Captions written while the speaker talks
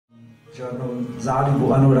žádnou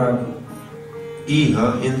zálibu anurágu.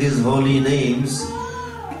 Iha, in these holy names,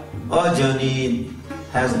 Ajani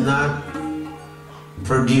has not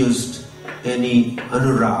produced any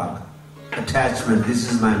anurag, attachment.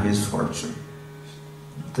 This is my misfortune.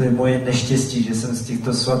 To je moje neštěstí, že jsem z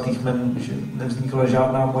těchto svatých jmen, že nevznikla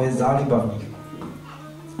žádná moje záliba v nich.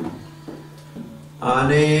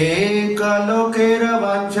 Aneka lokera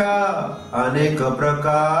vancha, aneka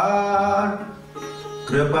prakar,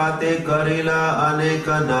 kripate karila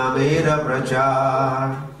aneka namera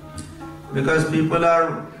prachar. Because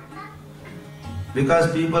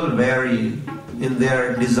people vary in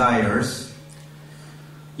their desires,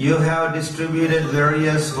 you have distributed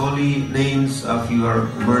various holy names of your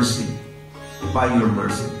mercy, by your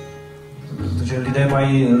mercy. Protože lidé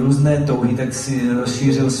mají různé touhy, tak si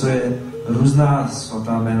rozšířil svoje různá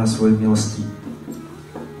svatá jména svojí milostí.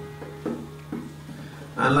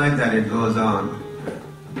 And like that it goes on.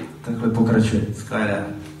 Takhle pokračuje.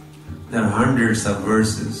 There are hundreds of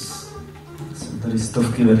verses. Jsou tady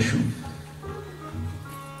stovky veršů.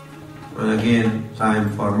 And again, time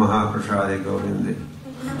for Mahaprasada Govinda.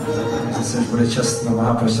 Zase bude čas na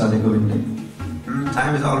Mahaprasada Govinda.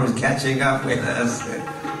 Time is always catching up with us.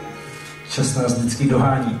 Čas nás vždycky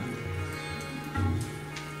dohání.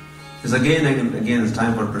 It's again it's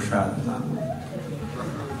time for prasada.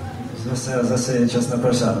 Zase je čas na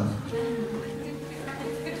prasada.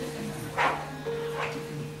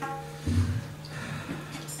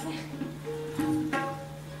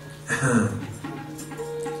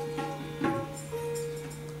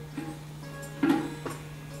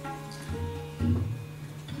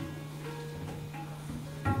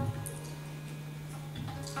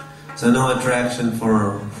 So no attraction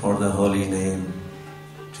for the holy name,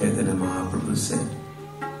 Chaitanya Mahaprabhu said.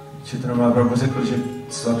 Chaitanya Mahaprabhu řekl, že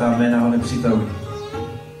svatá jména ho nepřitahují.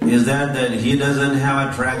 Is that he doesn't have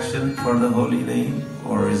attraction for the holy name,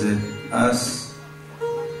 or is it us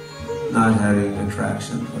not having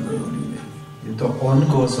attraction for the holy name? Je to on,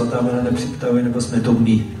 koho svatá jména nepřitahují, nebo jsme to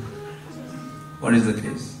my? What is the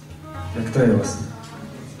case? Jak to je vlastně?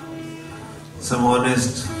 Some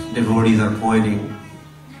honest devotees are pointing.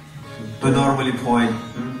 To normally point,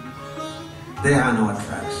 they have no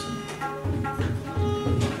attraction.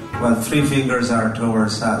 Well, three fingers are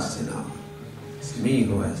towards us, It's me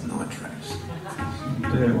who has no attraction.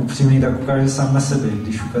 To je upřímný, tak ukáže sám na sebe.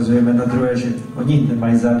 Když ukazujeme na druhé, že oni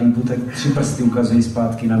nemají zálíbu, tak 3 prsty ukazují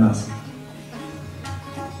zpátky na nás.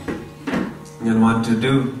 And what to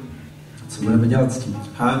do? Co budeme dělat s tím?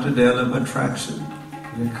 How to develop attraction?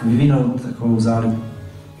 Jak vyvinout takovou zálibu?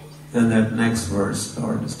 And that next verse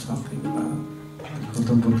Lord is talking about.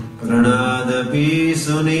 Pranadapi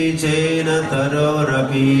sunichena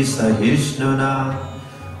tarorapi sahishnuna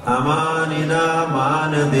amanina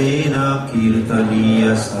manadena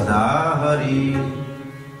kirtaniya sadahari.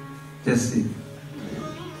 Just see.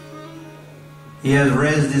 He has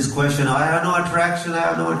raised this question, I have no attraction, I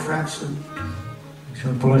have no attraction. Když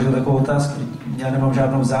on položil takovou otázku, já nemám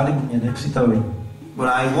žádnou zálibu, mě nepřitahují. But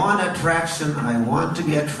I want attraction. I want to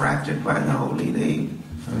be attracted by the holy name.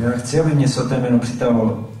 Já chci, aby mě svaté jméno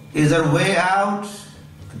přitahovalo. Is there a way out?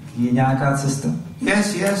 Tak je nějaká cesta?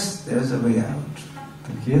 Yes, there's a way out.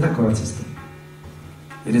 Tak je taková cesta.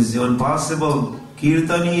 It is impossible.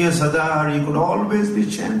 Caitanya-caritamrita, you could always be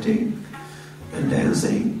chanting and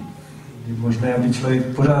dancing. Je možné, aby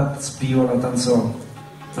člověk pořád zpíval a tancoval.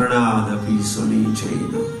 Pranadapi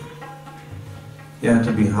sunichena. You have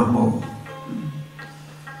to be humble.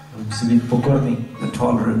 Musí být pokorný,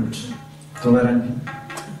 tolerantní.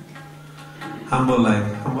 Humble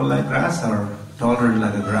like grass, or tolerant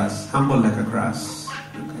like a grass. Humble like a grass.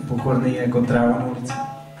 Okay. Pokorný jako tráva na ulici.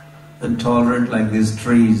 And tolerant like these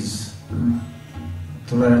trees.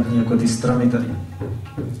 Tolerantní jako ty stromy tady.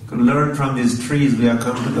 Learn from these trees. We have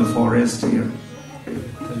come to the forest here.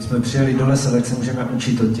 Tady jsme přijeli do lesa, tak se můžeme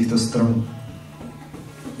učit od těchto stromů.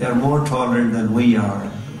 They are more tolerant than we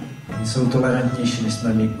are. Jsou tolerantnější než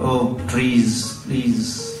jsme my. Oh, trees,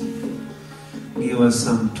 please give us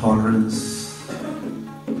some tolerance.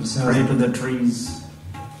 Pray to the trees.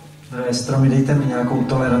 Stromy, dejte mi nějakou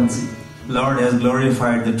toleranci. Lord has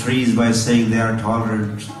glorified the trees by saying they are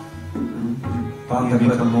tolerant. Pán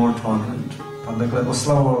takhle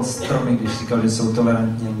oslavoval stromy, když říkal, že jsou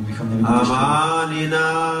tolerantní, bychom měli být ještě.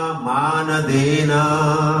 Amanina, manadena,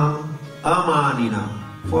 amanina.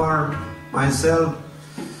 For myself,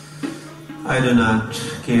 I do not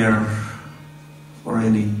care for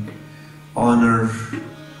any honor.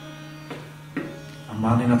 A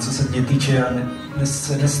manina, co se mě týče, já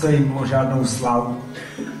nestojím o žádnou slávu.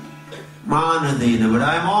 Manadena, but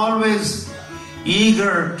I'm always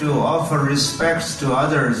eager to offer respects to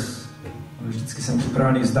others. Vždycky jsem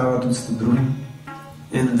připravený vzdávat úctu druhým.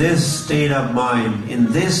 In this state of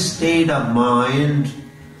mind,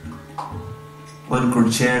 one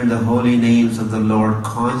could chant the holy names of the Lord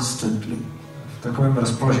constantly. V takovém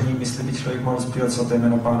rozpoložení mysli by člověk mohl zpívat svaté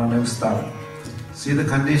jméno Pána neustále. See the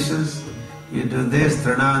conditions? You do this,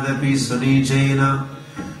 tranadapi sunijena,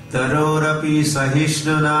 tarorapi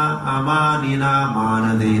sahishnuna, amanina,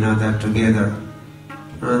 manadena, that together.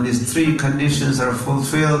 And these three conditions are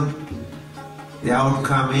fulfilled. The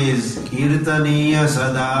outcome is kirtaniya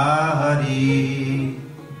sadahari.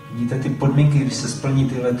 Vidíte ty podmínky, když se splní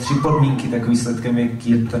tyhle tři podmínky, tak výsledkem je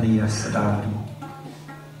kirtaniya-sadahari.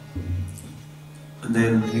 And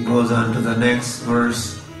then he goes on to the next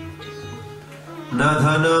verse. Na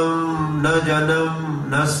dhanam, na janam,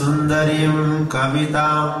 na sundarim,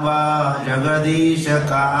 kavitam va jagadisha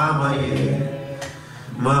kamaye.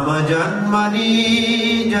 Mama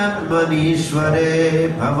janmani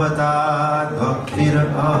janmanishvare bhavatat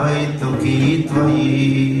bhaktir ahaitukhi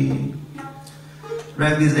tvayi.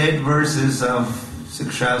 Like these 8 verses of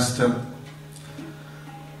Siksastakam,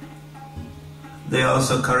 they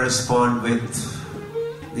also correspond with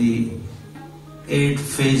the 8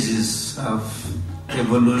 phases of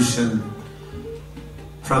evolution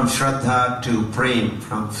from Shraddha to Prem,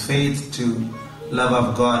 from faith to love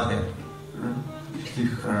of Godhead.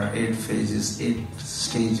 There are 8 phases, 8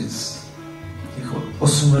 stages. Těch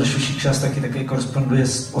 8 veršů Siksastakam také koresponduje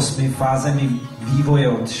s 8 fázemi vývoje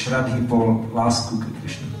od Shraddhy po lásku k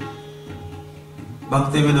Krishnu.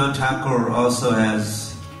 Bhaktivinoda Thakur also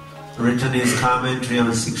has written his commentary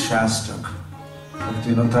on Siksastakam.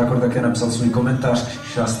 Protivanov Thakur také napsal svůj komentář k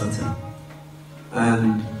Siksastace.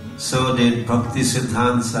 And so did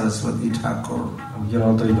Bhaktisiddhanta Saraswati Thakur. A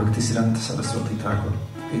udělal to i Bhaktisiddhanta Saraswati Thakur.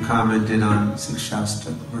 He commented on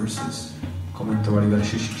Siksastakam verses. Komentovali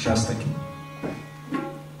verše Siksastakam.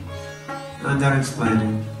 And they're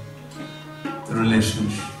explaining the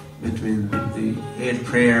relationship between the 8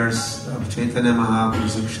 prayers of Chaitanya Mahaprabhu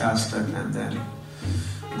Siksastakam and then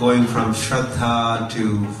going from Shraddha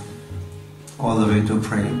to all the way to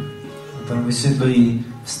Prem. A tam vysvětlí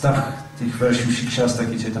vztah těch veršů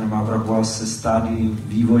Siksastakam Chaitanya Mahaprabhu se stádí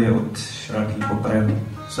vývoje od Shraddhy po Prem.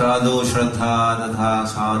 Sadhu Shraddha Tatha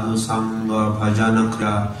Sadhu Sangha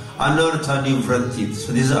Bhajanakra Anartha Nivratti.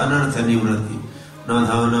 So this is Anartha Nivratti. Na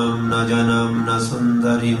dhanam, na janam, na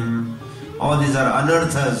sundarim. All these are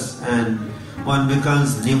anarthas, and one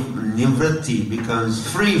becomes nivratti, becomes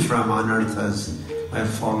free from anarthas by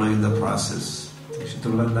following the process. Takže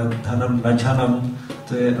tohle na dhanam, na janam,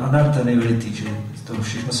 to je anartha nivratti, že to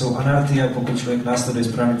všechno jsou anarty a pokud člověk následuje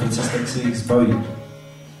správný proces, tak se jich zbaví.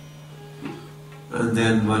 And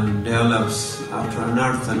then one develops after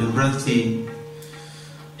anartha nivratti,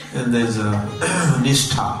 and there's a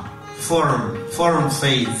nishtha. Firm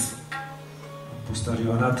faith. Po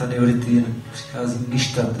stadiu anartha nivratti přichází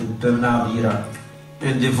ništa, pevná víra.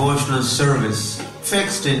 In devotional service,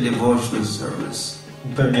 fixed in devotional service.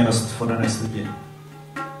 Upevněnost v oddané službě.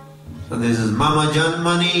 So this is Mama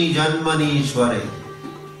Janmani Janmanishvare.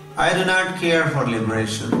 I do not care for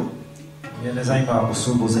liberation. Mě nezajímá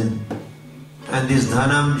osvobození. And this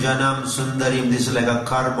dhanam, janam, sundarim, this is like a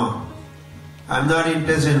karma. I'm not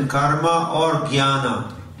interested in karma or jnana.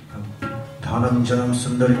 Dhanam, janam,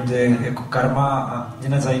 sundarim, to je jako karma a mě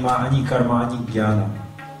nezajímá ani karma, ani jnana.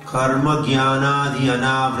 Karma jnana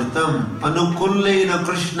dhyanavritam anukullena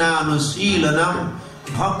Krishna anusilanam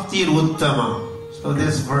bhaktir uttama. So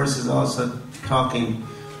this verse is also talking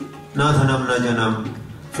na dhanam na janam,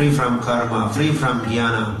 free from karma, free from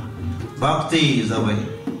jnana. Bhakti is the way.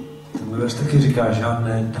 Tenhle verš taky říká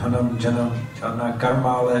žádné dhanam, janam, žádná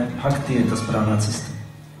karma, ale bhakti je ta správná cesta.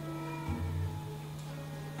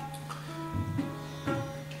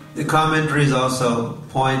 The commentaries also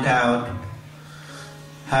point out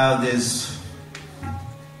how these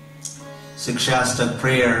Siksastakam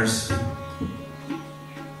prayers,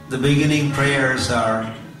 the beginning prayers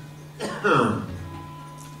are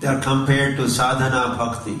they are compared to sadhana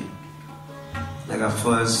bhakti. Like the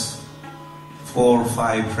first 4 or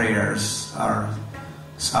 5 prayers are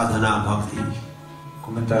sadhana bhakti.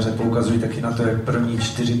 Komentáře poukazují taky na to, jak první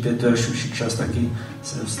 4-5 veršů Siksastakam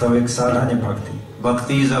se vztahuje k sadhaně bhakti.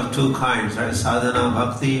 Bhakti is of 2 kinds, right? Sadhana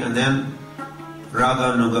bhakti and then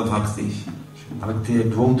raganuga bhakti. Bhakti je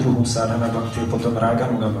 2 druhů, sadhana bhakti a potom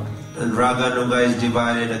raganuga bhakti. And raganuga is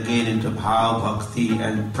divided again into bhava bhakti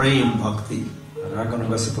and prem bhakti.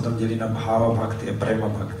 Raganuga se potom dělí na bhava bhakti a prema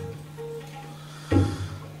bhakti.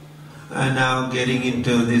 And now getting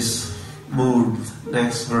into this mood,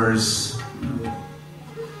 next verse.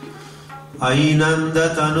 Ainanda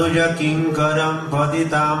tanuja kinkaram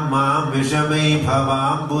patitam mam vishame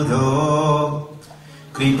bhavam budho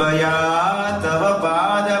kripaya tava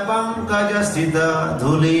pada pankajastita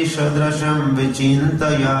dhuli shadrasham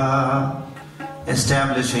vichintaya.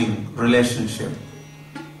 Establishing relationship.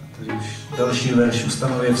 Další verš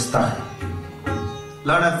ustanovuje vztah.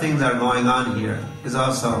 Lot of things are going on here. Is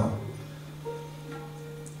also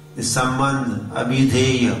the sambandh,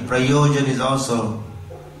 abhideya, prayojan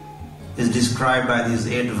is described by these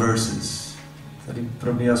 8 verses. Tady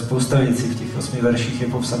probíhá spousta věcí, v těch 8 verších je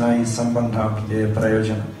popsaná i sambandha, abhideya,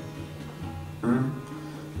 prayojana.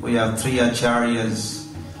 We have 3 acharyas.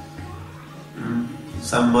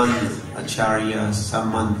 Sambandh acharya,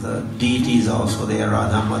 sambandh deities also there,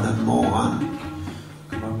 Radha, Madan, Mohan.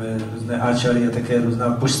 Máme různé acharya, také různá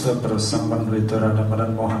božstva pro sambandhu, je to Radha,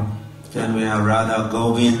 Madan, Mohan. Then we have Radha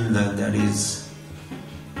Govinda, that is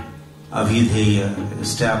Avidheya,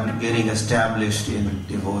 getting established in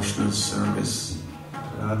devotional service.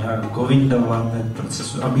 Radha Govinda máme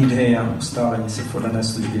procesu Abhidheya, ustálení se v oddané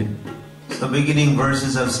službě. So beginning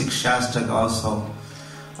verses of Siksastakam also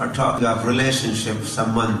are talking of relationship,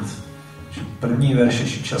 sambandh. První verše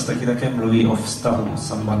Siksastakam také mluví o vztahu,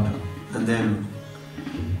 sambandha. And then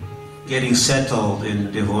getting settled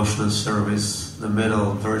in devotional service, the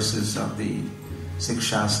middle verses of the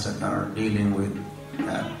Siksastakam are dealing with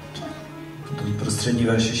that. Potom prostřední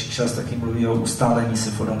verše Siksastakam mluví o ustálení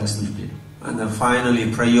se v oddané službě. And then finally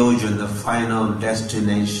prayojan, the final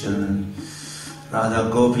destination, Radha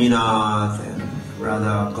Gopinath and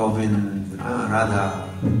Radha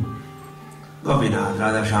Gopinath,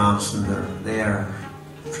 Radha Shamsundar, their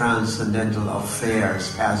transcendental affairs,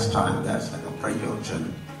 pastime, that's like a prayojan.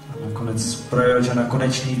 Nakonec prayojana,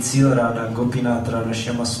 konečný cíl, Radha Gopinath, Radha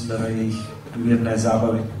Shamsundara, jejich důvěrné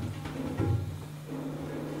zábavy.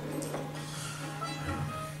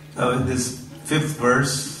 Now in this 5th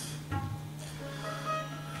verse,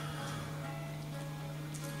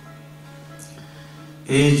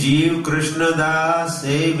 E Jeev Krishna Das,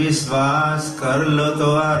 E Viswas, Karlo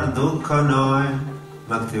Toar Dukha Noy.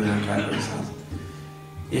 Bhaktivinoda Thakur says,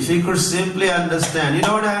 if you could simply understand, you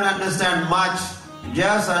don't have to understand much,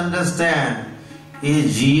 just understand. E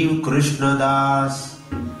Jeev Krishna Das,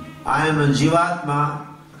 I am a Jivatma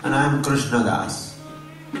and I am Krishna Das.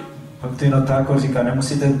 Bhaktivinoda Thakur říká,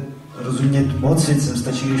 nemusíte rozumět moc věcem,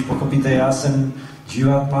 stačí, když pochopíte, já jsem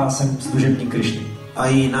Jivatma a jsem služebník Krishny.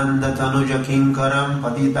 Ainanda tanuja kinkaram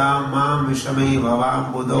patitam mam vishame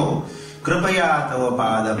bhavam buddho kripaya tava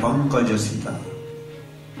pada pankajasita.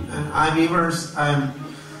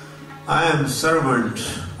 I am servant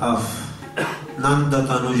of Nanda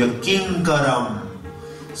Tanuja Kinkaram,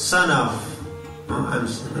 I'm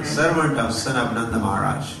servant of son of Nanda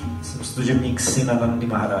Maharaj. Jsem služebník syna Nandy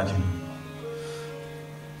Maharaja.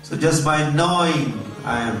 So just by knowing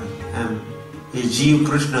I am a Jeev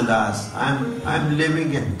Krishna Das, I'm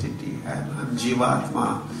living entity. I'm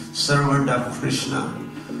Jivatma, servant of Krishna.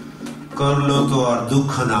 Karloto or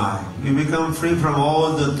Dukhanai. You become free from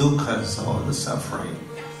all the dukkhas, all the suffering.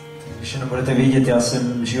 Když jenom budete vědět, já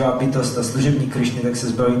jsem živá bytost a služebník Krishny, tak se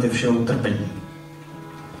zbavíte všeho utrpení.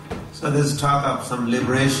 So there's talk of some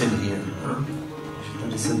liberation here.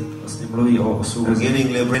 Tady se vlastně mluví o osvobození. You're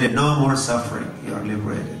getting liberated. No more suffering. You are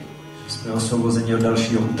liberated. Jsme osvobozeni od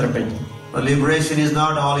dalšího utrpení. But liberation is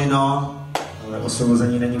not all in all. Ale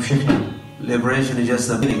osvobození není všechno. Liberation is just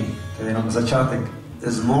the beginning. To je jenom začátek.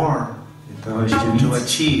 There's more toho ještě víc, to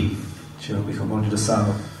achieve. Čeho bychom mohli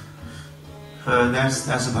dosáhnout. And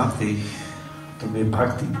that's bhakti. To je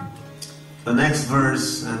bhakti. The next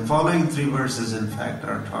verse and following 3 verses in fact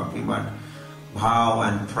are talking about bhav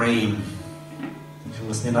and prem. Takže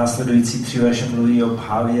vlastně následující 3 verše mluví o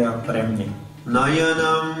bhavě a premě.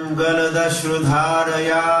 Nayanam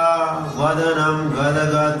galadashrudharaya vadanam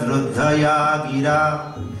gadagadruddhaya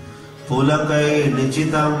gira pulakai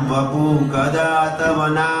nichitam vapu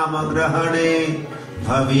gadatavanam grahane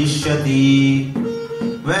bhavishyati.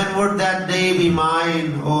 When would that day be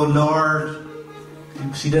mine, O Lord?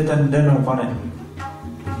 Přijde ten den, o Pane.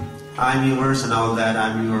 I'm yours and all that,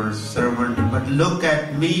 I'm your servant, but look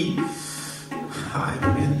at me.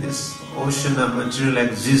 I'm in this ocean of material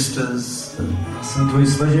existence. Já jsem tvůj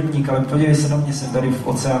služebník, ale podívej se na mě, jsem tady v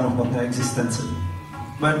oceánu hmotné existence.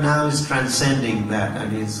 But now he's transcending that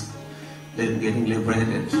and he's getting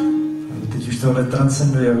liberated. Teď už tohle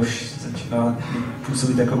transcenduje, už začíná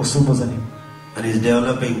působit jako osvobozený. And he's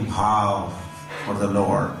developing bhav for the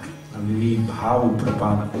Lord. A vyvíjí bhavu pro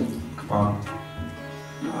Pána, k Pánu.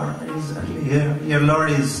 Your Lord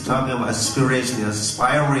is talking about aspiration,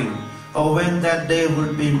 aspiring. Oh, when that day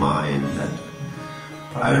would be mine, that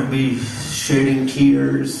I would be shedding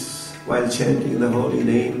tears. while chanting the holy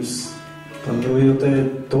names. Tam mluví o té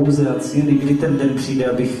touze a cíli, kdy ten den přijde,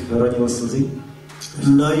 abych ronil slzy.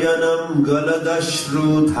 Nayanam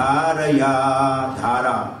galadashru dharaya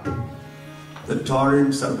dhara. The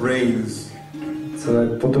torrents of rains. Celé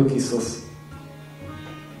potoky slz.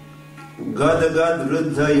 Gadagad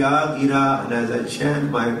ruddhaya gira. And as I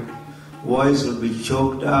chant, my voice will be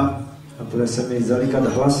choked up. A bude se mi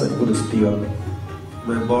zalikat hlas, ať budu zpívat.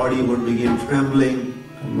 My body would begin trembling.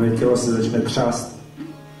 A moje tělo se začne třást.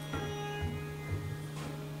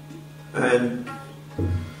 And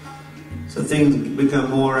so things become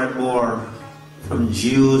more and more from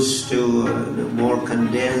juice to more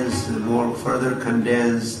condensed and more further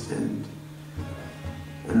condensed and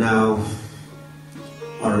now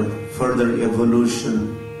or further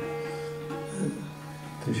evolution.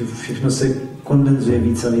 Takže všechno se kondenzuje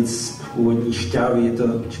víc a víc původní šťávy, je to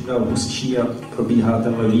čím dál hustší a probíhá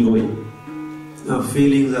tenhle vývoj. Now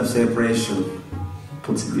feelings of separation.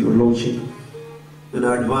 Pocity odloučení. In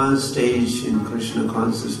an advanced stage in Krishna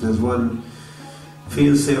consciousness, one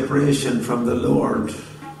feels separation from the Lord.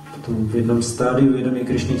 Potom v jednom stádiu vědomí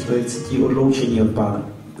Krishny člověk cítí odloučení od Pána.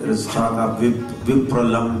 There is talk of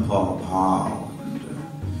vipralampa bhav.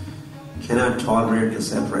 Cannot tolerate the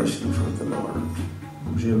separation from the Lord.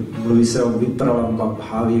 Že mluví se o vipralamba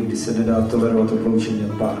bhavě, kdy se nedá tolerovat odloučení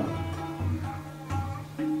od Pána.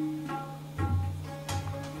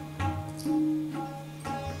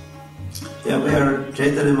 Yeah, where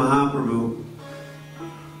Chaitanya Mahaprabhu,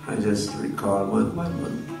 I just recall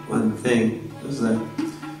one thing, was that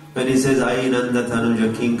when he says, Ainanda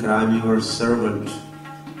Tanuja Kinkara, I'm your servant,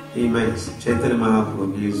 he makes, Chaitanya Mahaprabhu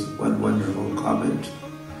gives one wonderful comment.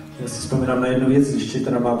 Já si vzpomínám na jednu věc, když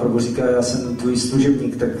Chaitanya Mahaprabhu říká, já jsem tvůj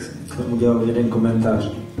služebník, tak k tomu dělal jeden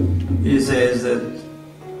komentář. He says that,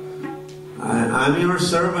 I'm your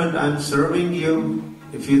servant, I'm serving you.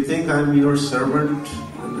 If you think I'm your servant,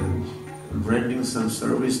 I'm rendering some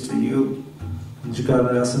service to you. On říká, no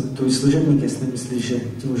já jsem tvůj služebník, jestli myslíš, že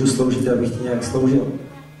ti můžu sloužit, abych ti nějak sloužil.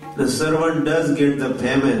 The servant does get the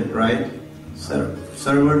payment, right?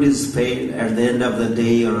 Servant is paid at the end of the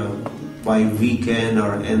day or by weekend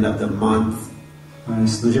or end of the month. A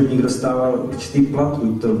služebník dostává určitý plat,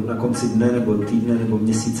 buď to na konci dne, nebo týdne, nebo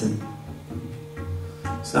měsíce.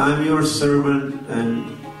 So I'm your servant and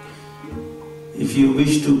if you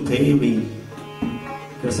wish to pay me,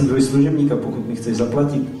 já jsem tvůj služebník a pokud mi chceš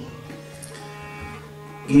zaplatit,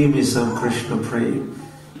 give me some Krishna prem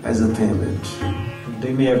as a payment.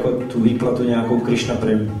 Dej mi jako tu výplatu nějakou Krishna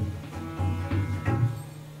prem.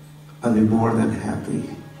 I'll be more than happy.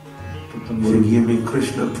 If you give me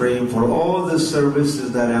Krishna prem for all the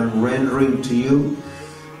services that I'm rendering to you,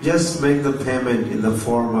 just make the payment in the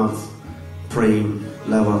form of prem,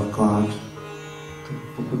 love of God.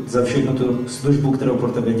 Pokud za všechno tu službu, kterou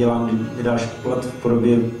pro tebe dělám, mi dáš plat v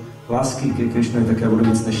podobě lásky ke Krishnovi, tak já budu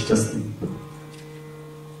víc nešťastný.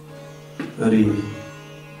 Hare.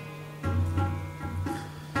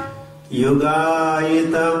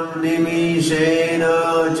 Yogayitam nimishena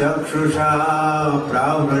chakshusha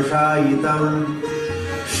pravrasayitam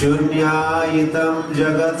shunyayitam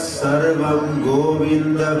jagat sarvam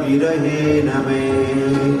govinda virahena me.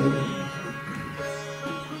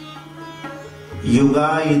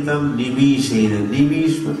 Yogayitam nimishena.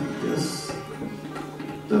 Nimish just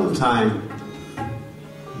little time.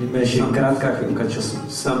 Nimesh je krátká chvilka času.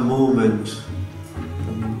 Some movement.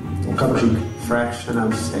 Okamžik. Fraction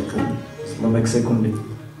of second. Zlomek sekundy.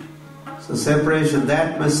 So separation,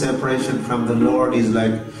 that much separation from the Lord is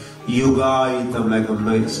like yogayitam,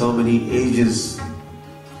 like so many ages.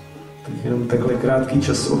 Tak jenom takhle krátký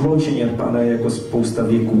čas odloučení od Pána je jako spousta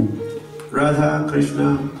věků. Radha,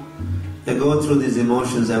 Krishna, they go through these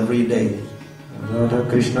emotions every day. Radha,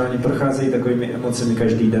 Krishna, oni procházejí takovými emocemi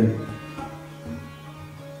každý den.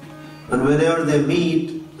 And whenever they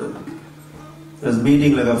meet, there's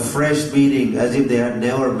meeting like a fresh meeting, as if they had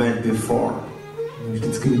never met before.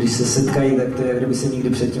 Vždycky, když se setkají, tak to je, kdyby se nikdy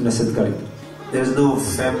předtím nesetkali. There's no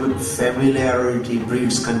familiarity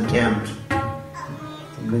breeds contempt.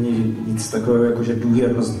 Tam není nic takového, jako že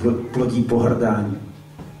důvěrnost plodí pohrdání.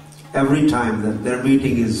 Every time that their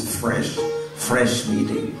meeting is fresh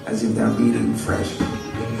meeting, as if they're meeting fresh,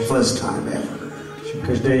 first time ever.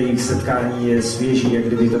 Každé jejich setkání je svěží, jak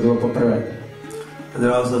kdyby to bylo poprvé. And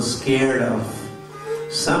they're also scared of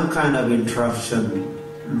some kind of interruption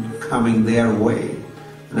coming their way.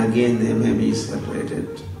 And again they may be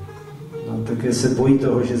separated. No, také se bojí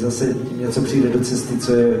toho, že zase něco přijde do cesty,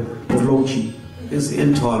 co je odloučí. It's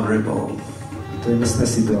intolerable. To je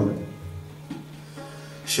nesnesitelné.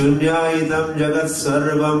 Shunyayitam jagat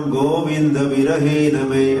sarvam govinda virahena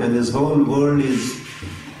me. And this whole world is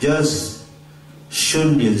just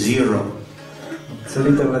shunya, zero.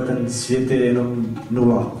 Celý ten svět je jenom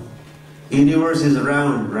nula. Universe is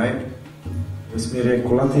round, right? Vesmír je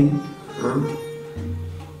kulatý.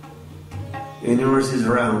 Universe is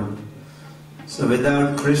round. So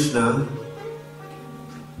without Krishna,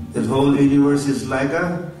 the whole universe is like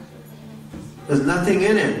there's nothing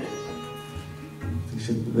in it.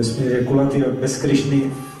 Takže vesmír je kulatý a bez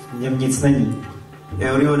Krishny v něm nic není.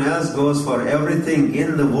 Everyone else goes for everything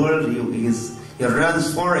in the world. He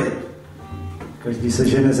runs for it. Každý se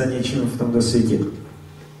žene za něčím v tomto světě.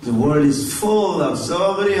 The world is full of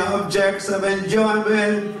so many objects of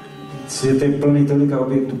enjoyment. Svět je plný tolika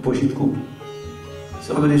objektů požitku.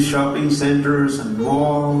 So many shopping centers and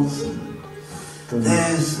malls.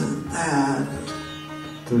 This and that.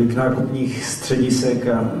 Tolik nákupních středisek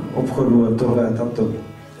a obchodů a tohle a tamto.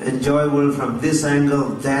 Enjoyable from this angle,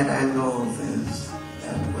 that angle, this,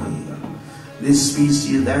 that way. This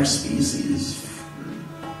species, that species.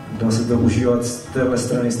 Dá se to užívat z téhle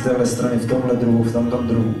strany, v tomhle druhu, v tamtom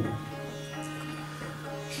druhu.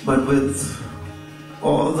 But with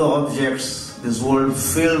all the objects, this world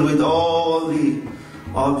filled with all the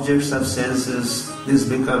objects of senses, this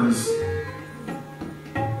becomes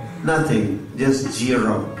nothing, just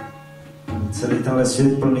zero. Celý tenhle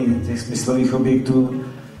svět plný těch smyslových objektů,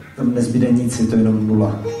 tam nezbyde nic, je to jenom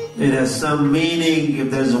nula. It has some meaning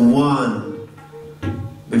if there's one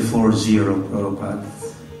before zero, Prabhupada.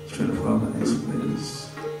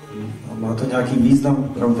 Má to nějaký význam,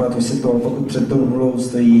 Prabhupada vysvětloval, pokud před tou nulou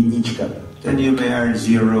stojí jednička. Then you may add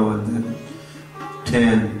zero and then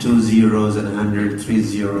 10, 2 zeros and 100, 3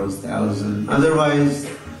 zeros, 1,000. Otherwise,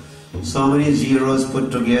 so many zeros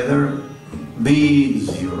put together, big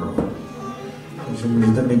zero. Takže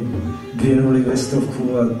můžete mít 2 nuly ve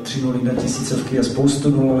stovku a 3 nuly na tisícovky a spoustu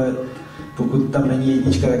nul, ale pokud tam není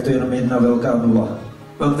jednička, tak to je jenom jedna velká nula.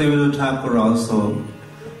 Bhaktivinoda Thakur also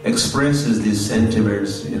expresses these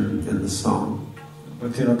sentiments in the song.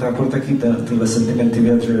 Bhaktivinoda Thakur taky tyhle sentimenty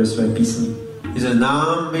vyjadřuje ve své písni. He says,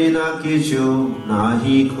 Nam bina kichu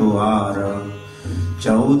nahi kuara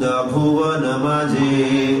chauda bhuvana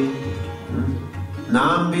maje.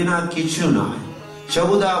 Nam bina kichu nahi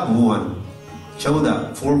chauda bhuvan.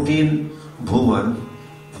 Chauda, 14 bhuvan,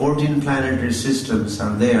 14 planetary systems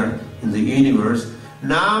are there in the universe.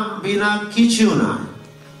 Nam bina kichu nahi.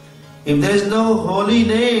 If there is no holy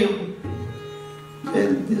name,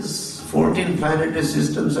 then these 14 planetary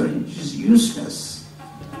systems are just useless.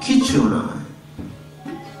 Kichu nahi.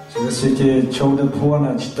 Ve světě je Chauda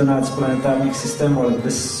Bhuvana, 14 planetárních systémů, ale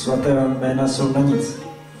bez svatého jména jsou na nic.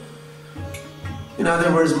 In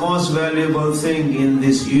other words, most valuable thing in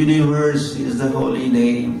this universe is the holy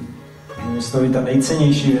name. Mysloví ta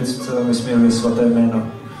nejcennější věc v celém vesmíru je svaté jméno.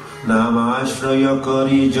 Namashraya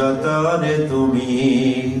kari jatane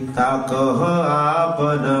tumi takaha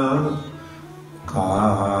apana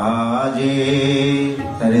kaje.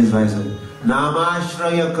 That is why I said,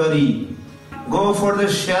 Namashraya kari. Go for the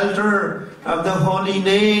shelter of the holy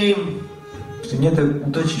name. Přijměte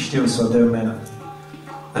útočiště u svatého jména.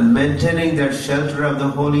 And maintaining that shelter of the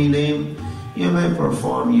holy name, you may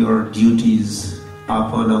perform your duties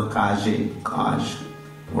upon a kaj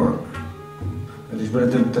work. Když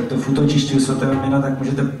budete takto v útočišti u svatého jména, tak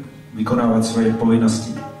můžete vykonávat svoje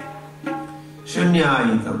povinnosti.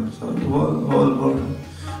 Shunyaitam, so whole world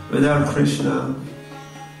without Krishna,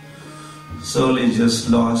 soul is just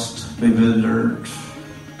lost, bewildered.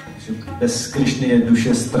 Bez Krishny je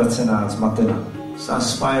duše ztracená, zmatená.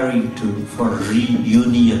 Aspiring for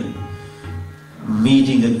reunion,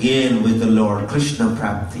 meeting again with the Lord, Krishna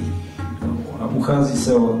Prapti. A uchází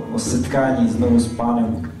se o setkání znovu s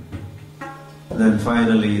Pánem. And then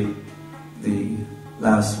finally, the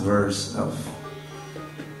last verse of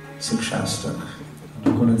Siksastakam.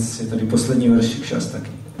 Nakonec je tady poslední verš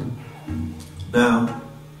Siksastaky. Now,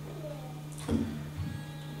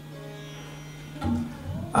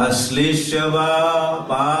 Aslishava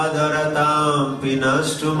padaratam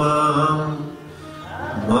pinastumam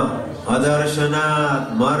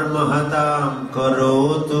adarsanat marmahatam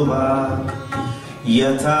karotu va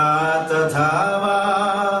yatha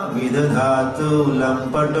tathava vidadhatu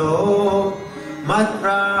lampato mat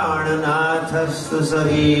prananathastu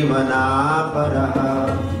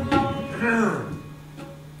sahivanaparaha.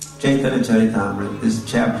 Caitanya-caritamrita, this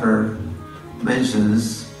chapter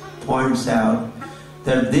points out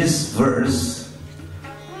that this verse,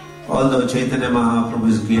 although Chaitanya Mahaprabhu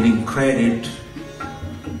is getting credit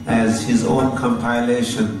as his own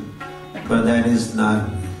compilation, but that is not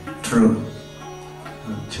true.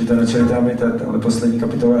 Čайтanya-caritamrita, ale poslední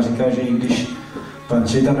kapitola říká, že i když pan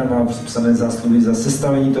Chaitanya má psané zásluhy za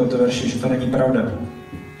sestavení tohoto verše, že to není pravda.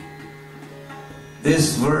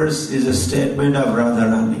 This verse is a statement of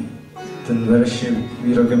Radharani. Ten verš je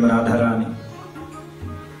výrokem Radharani.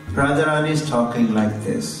 Radharani is talking like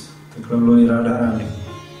this. Takhle mluví Radharani.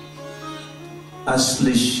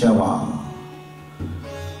 Aslishava.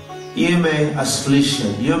 You may aslisha.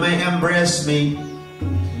 You may embrace me.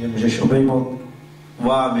 Mě můžeš obejmout.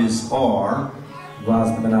 Va means or. Va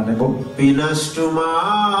znamená nebo. Pinastuma.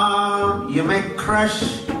 You may crush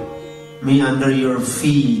me under your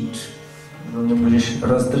feet. Mě můžeš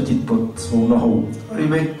rozdrtit pod svou nohou. Or you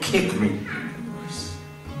may kick me.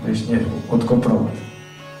 Můžeš mě odkopnout.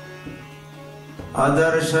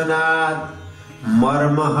 Adaršanat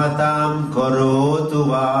marmahatam karotu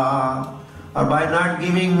va. Or by not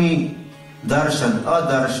giving me darshan,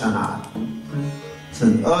 adaršanat. So,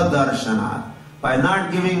 adaršanat. By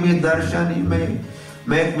not giving me darshan, you may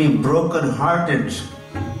make me broken-hearted.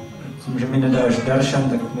 Že mi nedáš darshan,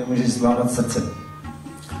 tak mi můžeš zlámat srdce.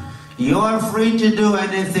 You are free to do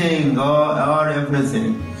anything or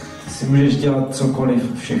everything. Si můžeš dělat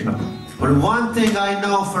cokoliv, všechno. But one thing I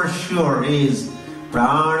know for sure is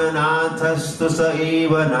prananathastu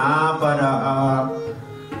saiva naparaha.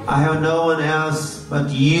 I have no one else but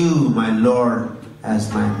you, my Lord,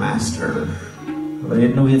 as my master. Ale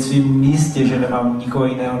jednu věc vím jistě, že nemám nikoho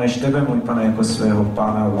jiného než tebe, můj pane, jako svého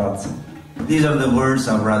pána a vládce. These are the words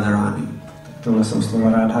of Radharani. Tohle jsou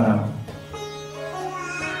slova Radharani.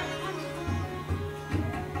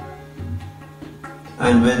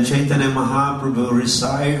 And when Chaitanya Mahaprabhu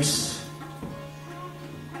recites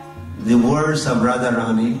the words of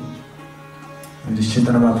Radharani, když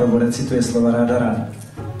Chaitanya Mahaprabhu recituje slova Radharani,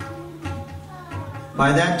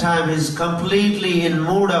 by that time he is completely in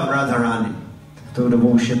mood of Radharani. Tou dobou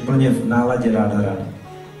už je plně v náladě Radharani.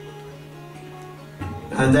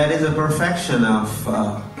 And that is a perfection of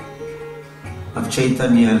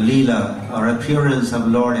Chaitanya lila, or appearance of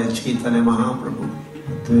Lord as Chaitanya Mahaprabhu.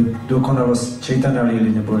 To je dokonalost Čaitanya líly,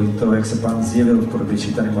 nebo to, jak se Pán zjevil v podobě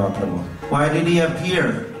Čaitanya Mahaprabhu. Why did he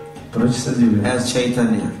appear? Proč se zjevil? As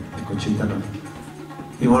Chaitanya. Jako Čaitanya.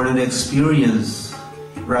 He wanted to experience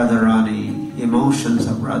Radharani, emotions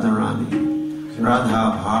of Radharani,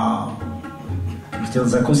 Radha Bhav. Chtěl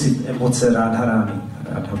zakusit emoce Radharani,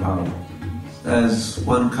 Radha Bhav. As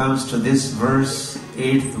one comes to this verse,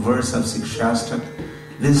 8th verse of Siksastakam,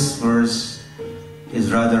 this verse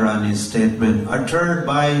is Radharani's statement, uttered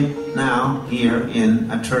by now here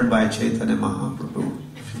uttered by Chaitanya Mahaprabhu.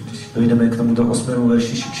 Dojdeme k tomuto 8.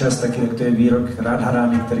 verši Siksastakam, jak to je výrok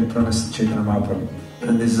Radharani, který pronesl Chaitanya Mahaprabhu.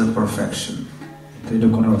 And this is a perfection. To je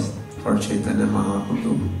dokonalost. For Chaitanya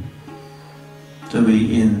Mahaprabhu to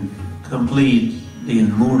be completely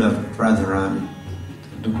in mood of Radharani.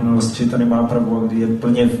 Dokonalost Chaitanya Mahaprabhu, kdy je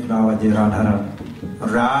plně v náladě Radharani.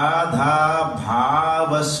 Radha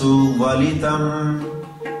bhavasu valitam.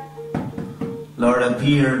 Lord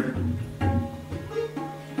appeared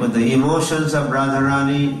with the emotions of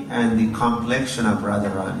Radharani and the complexion of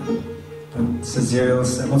Radharani. Se zjevil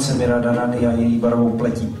s emocemi Radharani a její barvou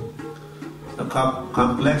pletí. The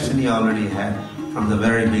complexion he already had from the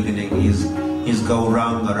very beginning. He's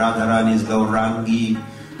Gauranga, Radharani is Gaurangi,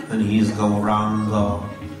 and he's Gauranga.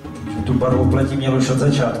 Tu barvu pletí měl už od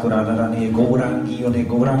začátku. Radharani je Gaurangi, on je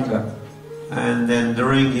Gauranga. And then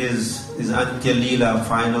during his Antya lila,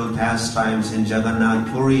 final pastimes in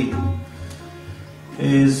Jagannath Puri,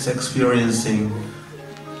 he is experiencing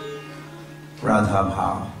Radha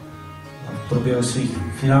Bhav. V průběhu svých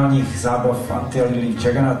finálních zábav v Antya lili v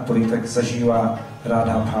Jagannath Puri tak zažívá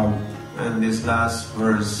Radha Bhav. And this last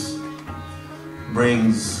verse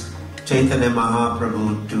brings Chaitanya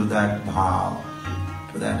Mahaprabhu to that bhav,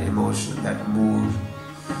 to that emotion, that mood.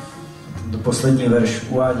 Do poslední verš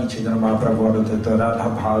uvádí Chaitanya Mahaprabhu do této Radha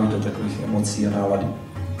Bhavy, do takových emocí a nálady.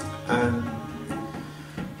 And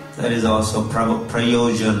that is also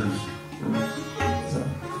prayojan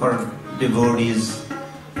for devotees,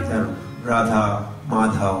 that Radha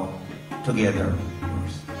Madhav together.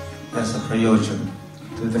 That's a prayojan,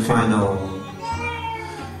 the final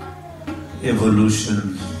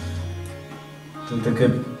evolution. To je také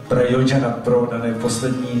prajojana pro dané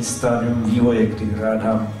poslední stádium vývoje, kdy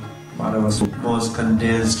Radha Madhava jsou most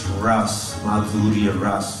condensed ras, madhurya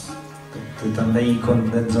ras. To je ta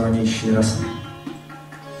nejkondenzovanější rasa.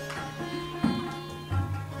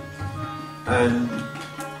 And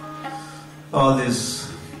all these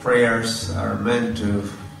prayers are meant to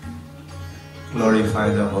glorify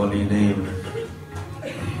the holy name.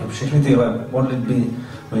 A všechny tyhle modlitby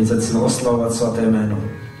mají za cíl oslavovat svaté jméno.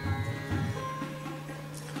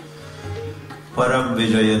 Param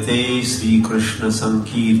Vijayate Sri Krishna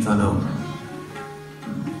Sankirtanam.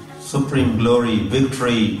 Supreme glory,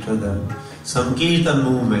 victory to the Sankirtan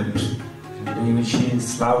movement. největší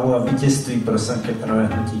slávu a vítězství pro sankirtanové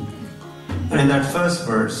hnutí. And in that first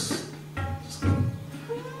verse,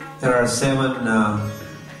 there are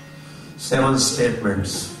seven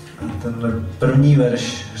statements. Tenhle první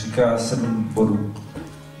verš říká 7 bodů,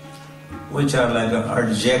 which are like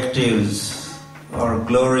adjectives or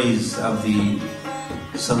glories of the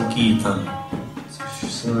Sankirtan.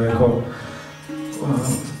 Což jsou jako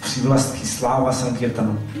přívlastky sláva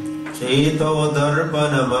Sankirtanu. Cheto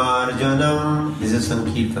darpanamarjanam, this is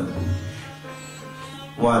Sankirtan.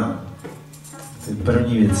 1. To je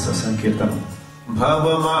první věc o Sankirtanu.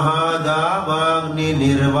 Bhava mahadavagni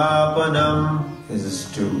nirvapanam, this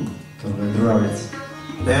is 2. To je druhá věc.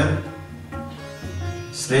 Then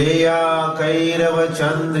Sreya kairava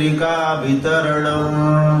chandrika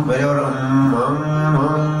vitaranam, wherever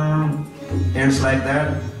ends like that.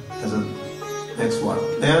 That's the next one.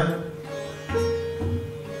 Then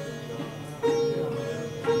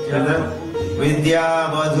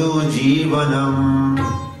Vidyagati Jivanam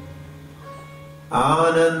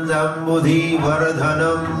Anandam Buddhi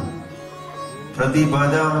Vardhanam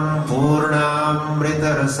Protivanov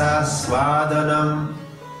Purnamrita Rasa Swadanam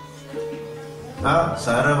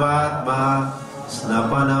Sarvatma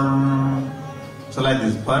Snapanam. So like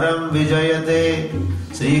this, Param Vijayate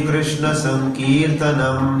Sri Krishna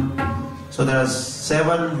Sankirtanam. So there are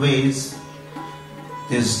 7 ways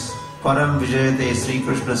this Param Vijayate Sri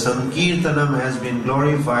Krishna Sankirtanam has been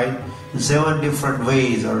glorified in 7 different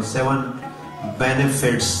ways, or 7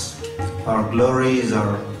 benefits or glories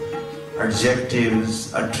or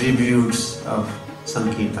adjectives, attributes of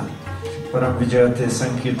Sankirtan. Param Vijayate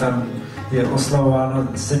Sankirtan je oslavováno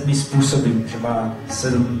 7 způsoby, že má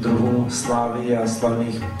 7 druhů slávy a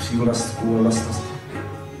slavných přívlastků a vlastností.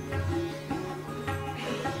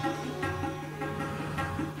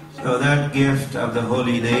 So that gift of the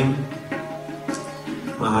holy name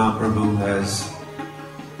Mahaprabhu has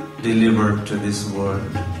delivered to this world.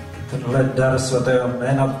 Tenhle dar svatého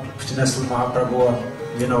jména přinesl Mahaprabhu a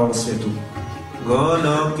věnoval světu.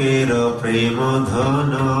 Golokera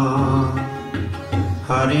premadhana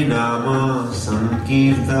Harinama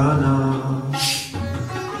Sankirtana.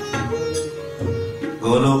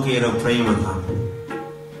 Golokera premadhana.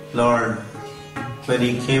 Lord, when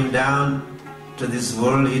he came down to this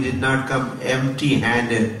world, he did not come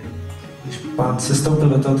empty-handed. Když Pán sestoupil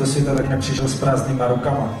do tohoto světa, tak nepřišel s prázdnýma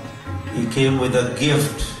rukama. He came with a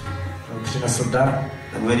gift. Přinesl dar.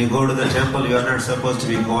 And when you go to the temple, you are not supposed to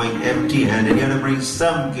be going empty-handed. You have to bring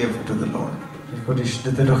some gift to the Lord. Jako když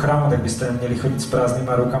jdete do chrámu, tak byste neměli chodit s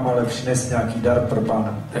prázdnýma rukama, ale přinést nějaký dar pro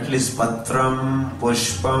Pána. At least patram,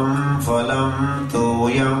 pushpam, phalam,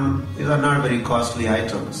 toyam. These are not very costly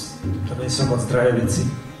items. To nejsou moc drahé věci.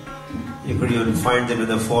 You could even find them in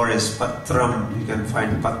the forest. Patram, you can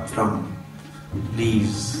find patram,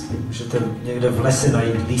 leaves. Můžete někde v lese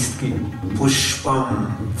najít lístky.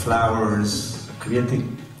 Pushpam, flowers. Květy.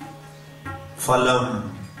 Phalam,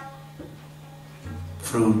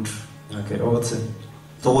 fruit. Nějaké ovoce.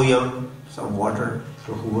 Toyam, some water.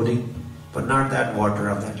 Trochu vody. But not that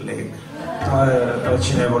water of that lake. Ale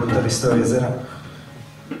radši ne vodu tady z toho jezera.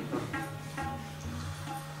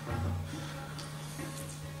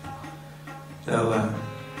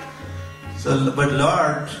 But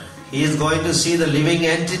Lord, He is going to see the living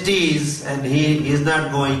entities, and He is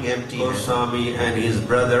not going empty. Swami and his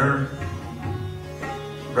brother.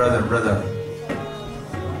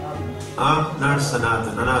 Not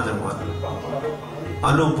Sanatan, another one.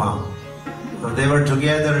 Anupam. They were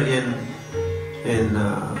together in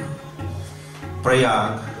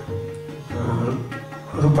Prayag.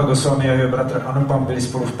 Rupa Goswami a jeho bratr Anupam byli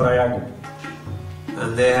spolu v Prayagu.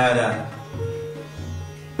 And they had a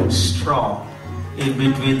straw in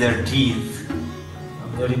between their teeth.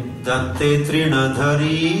 Dante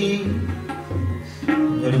Trinadhari.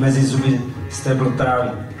 Měli mezi zuby stéblo trávy.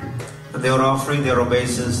 And they were offering their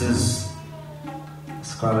obeisances.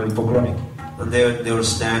 Skládali poklony. And they would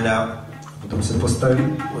stand up. Potom se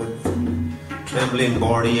postavili. With trembling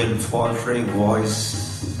body and faltering voice.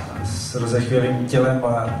 S rozechvělým tělem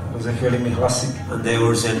a rozechvělými hlasy. And they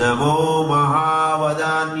would say, Namo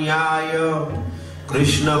Mahavadanyaya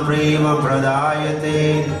Krishna Prema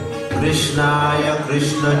Pradayate Krishnaya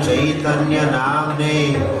Krishna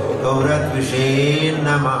Chaitanya-namne Gaurat Vishe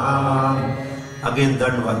Namaha. Again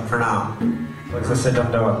Dandvat Pranam. Tak zase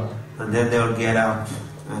Dandavat. And then they would get up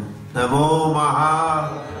and Namo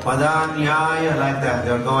Mahavadanyaya, like that.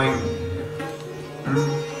 They were going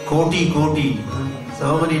Koti.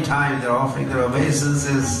 So many times they're offering their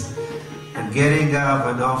obeisances and getting up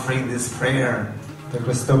and offering this prayer.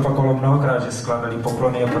 Takhle se to opakovalo mnohokrát, že skládali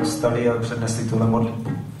poklony a pak vstali a přednesli tuhle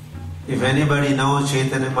modlitbu. If anybody knows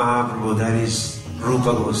Chaitanya Mahaprabhu, that is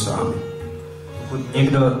Rupa Goswami. Pokud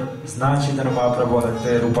někdo zná Chaitanya Mahaprabhu, tak to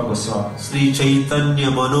je Rupa Goswami. Sri Chaitanya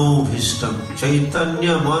Manobhishtam,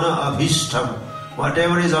 Chaitanya Mana Abhishtam.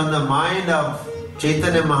 Whatever is on the mind of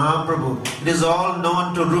Chaitanya Mahaprabhu, it is all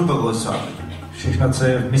known to Rupa Goswami. Všechno, co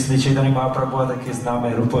je v mysli Chaitanya Mahaprabhu, tak je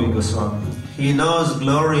známé Rupovi Goswami. He knows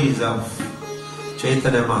glories of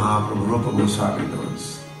Chaitanya Mahaprabhu, Rupa Goswami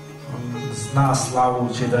knows. On zná slávu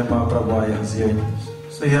Chaitanya Mahaprabhu a jeho zjevení.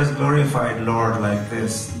 So he has glorified Lord like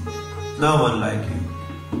this. No one like you.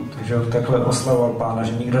 Takže on takhle oslavoval Pána,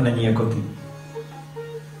 že nikdo není jako ty.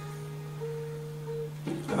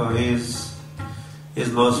 So he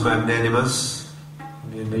is most magnanimous.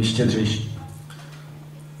 On je nejštědřejší.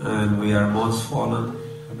 And we are most fallen.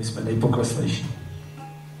 A my jsme nejpokleslejší.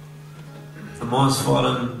 The most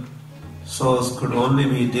fallen souls could only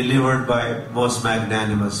be delivered by most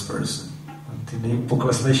magnanimous person. A ty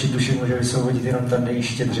nejpokleslejší duše může vysvobodit jenom ta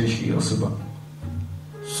nejštědřejší osoba.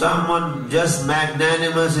 Someone just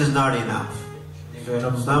magnanimous is not enough.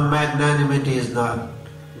 Some magnanimity is not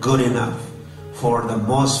good enough for the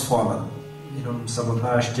most fallen. Jenom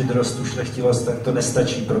samotná štědrost, ušlechtilost, tak to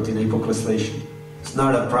nestačí pro ty nejpokleslejší. It's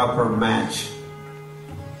not a proper match.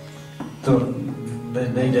 To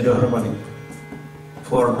nejde dohromady.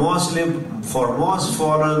 For most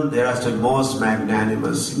fallen, there has to be most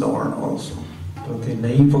magnanimous Lord also. Pro ty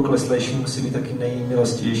nejpokleslejší musí být taky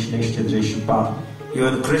nejmilostivější, nejštědřejší Pán.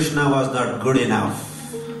 Even Krishna was not good enough.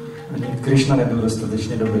 Ani Krishna nebyl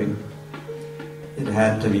dostatečně dobrý. It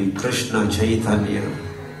had to be Krishna Chaitanya.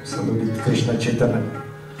 Musel to být Krishna Chaitanya.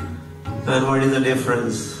 And what is the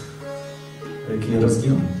difference? Jaký je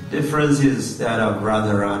rozdíl? Difference is that of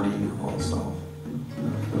Radharani also.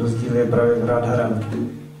 Rozdíl je právě v Radharani.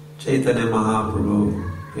 Chaitanya Mahaprabhu,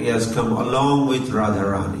 he has come along with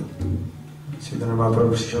Radharani. Chaitanya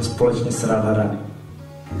Mahaprabhu přišel společně s Radharani.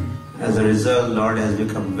 As a result, Lord has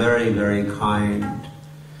become very, very kind.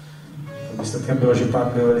 Výsledkem bylo, že Pán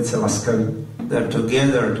byl velice laskavý. They're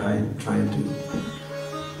together trying to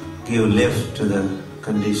give lift to the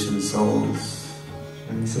conditioned souls.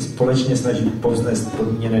 Oni se společně snaží povznést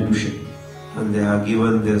podmíněné duše. And they are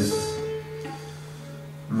given this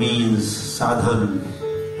means, sadhan,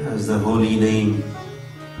 as the holy name.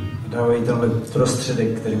 Dávají tenhle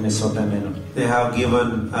prostředek, kterým je svaté jméno. They have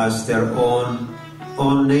given us their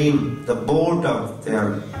own name, the board of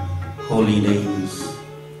their holy names.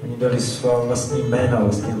 Oni dali svá vlastní jména,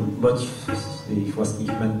 vlastně loď svých vlastních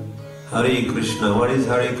jmen. Hare Krishna, what is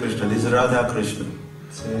Hare Krishna? This is Radha Krishna.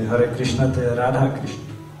 Co je Hare Krishna, to je Radha Krishna.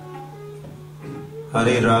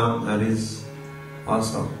 Hare Ram, that is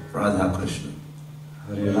also Radha Krishna.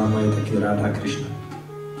 Hare Rama je taky Radha Krishna.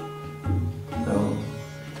 So,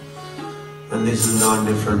 and this is not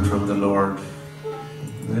different from the Lord.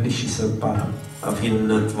 Neliší se od Pána.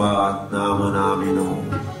 Abhinnatvat nama namino.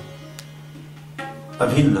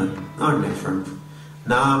 Abhinnat, not different.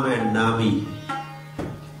 Nam and nami.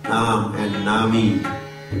 Nam and nami.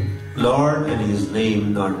 Lord and his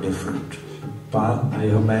name not different. Pán a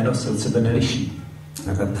jeho jméno se od sebe neliší.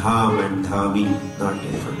 Like a dham and dhami not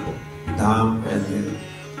different. Dham and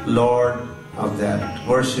the Lord of that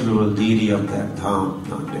worshipable deity of that dham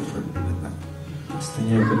not different.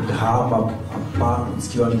 Stejně jako dhám a Pán,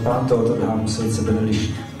 uctívaný Pán tohoto dhámu se od sebe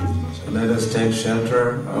neliší. So let us take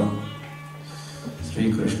shelter of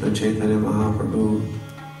Sri Krishna Chaitanya Mahaprabhu.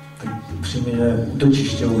 Tak přijměme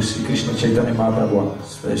útočiště u Sri Krishna Chaitanya Mahaprabhu.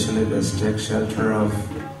 Especially let's take shelter of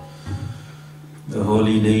the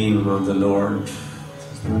holy name of the Lord.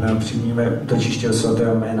 To znamená, přijměme útočiště u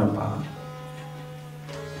svatého jména Pána.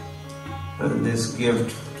 And this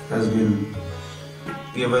gift has been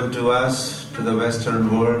given to us, to the Western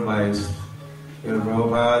world by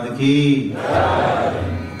Prabhupada ki.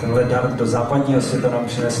 Tenhle dar do západního světa nám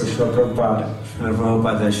přinesl Šrila Prabhupada.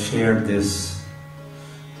 Prabhupada shared this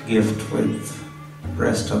gift with the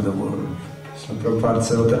rest of the world. Šrila Prabhupada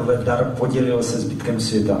se o tenhle dar podělil se zbytkem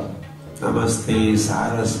světa. Namaste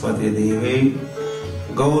Saraswati Devi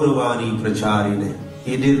Gauravani Pracharine.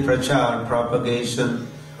 He did prachar, propagation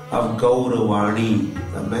of Gauravani,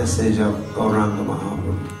 the message of Gauranga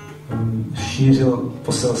Mahaprabhu. Šířil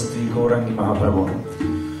poselství Gaurangi Mahaprabhu.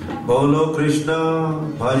 Bolo Krishna,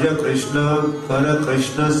 Bhaja Krishna, Kara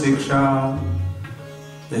Krishna Siksha.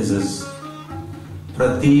 This is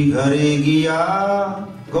Prati Ghare Giya,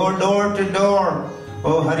 go door to door,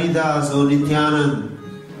 O Haridas, O Nityanand.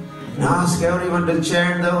 Ask everyone to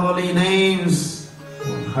chant the holy names.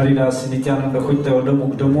 Haridas, Nityanand, choďte od domu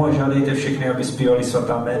k domu a žádejte všechny, aby zpívali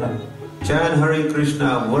svatá jména. Chant Hare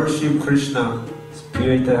Krishna, worship Krishna.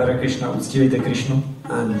 Zpívejte Hare Krishna, uctívejte Krishnu.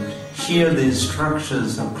 And hear the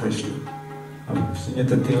instructions of Krishna. A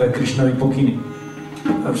přijměte tyhle Krishnovy pokyny.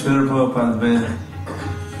 Of Srila Prabhupada went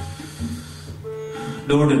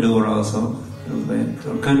door to door also.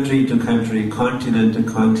 Country to country, continent to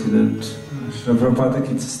continent. Srila Prabhupada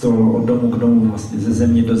taky cestoval od domu k domu, vlastně ze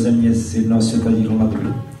země do země, z jednoho světadíla na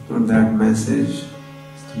druhé. For that message.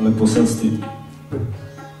 S tímhle poselstvím.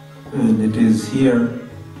 And it is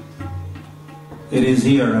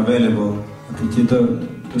here available. A teď je to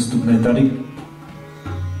dostupné tady.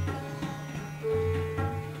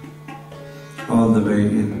 All the way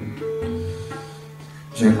in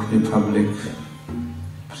Czech Republic.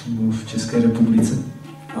 Přímo v České republice.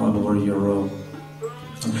 All over Europe.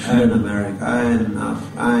 And America.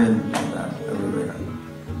 And that everywhere.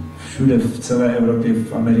 Všude, v celé Evropě,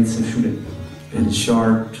 v Americe, všude. In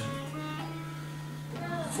short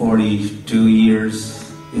 42 years,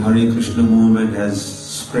 the Hare Krishna movement has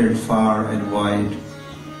spread far and wide.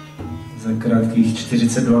 Za krátkých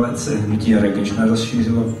 42 let se hnutí Hare Krishna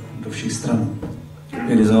rozšířilo do všech stran.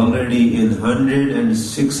 It is already in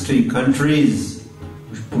 160 countries.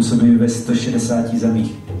 Už působí ve 160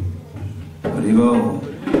 zemích. Haribo.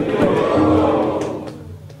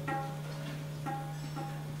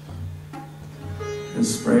 It's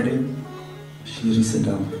spreading. Šíří se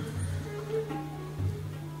dál.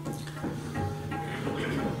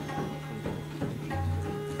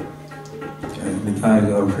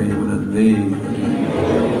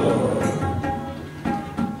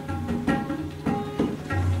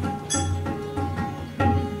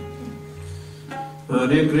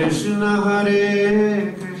 Hare Krishna,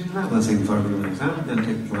 Hare Krishna. Let's sing for a few minutes, huh? Then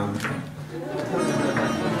take a long time.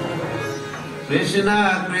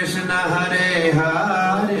 Krishna, Krishna, Hare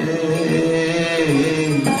Hare,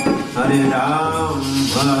 Hare Ram,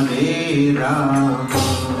 Hare Ram,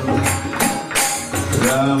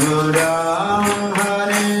 Ram Ram,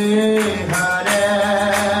 Hare Hare,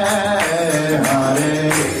 Hare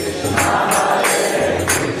Hare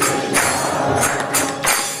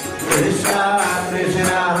Krishna,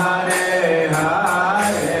 Krishna, Hare Hare,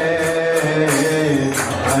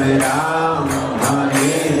 Hare Ram,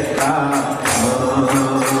 Hare Ram.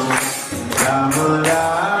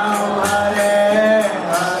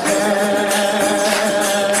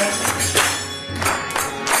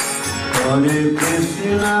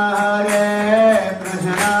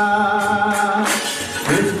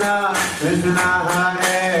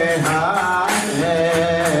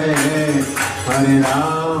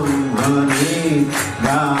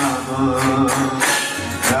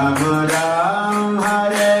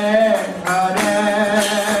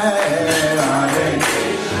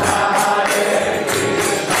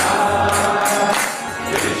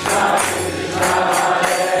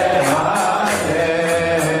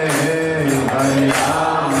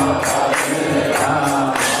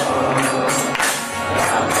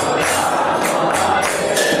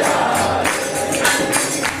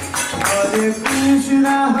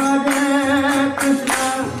 Krishna, Krishna,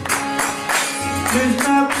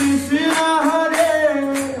 Krishna, Krishna.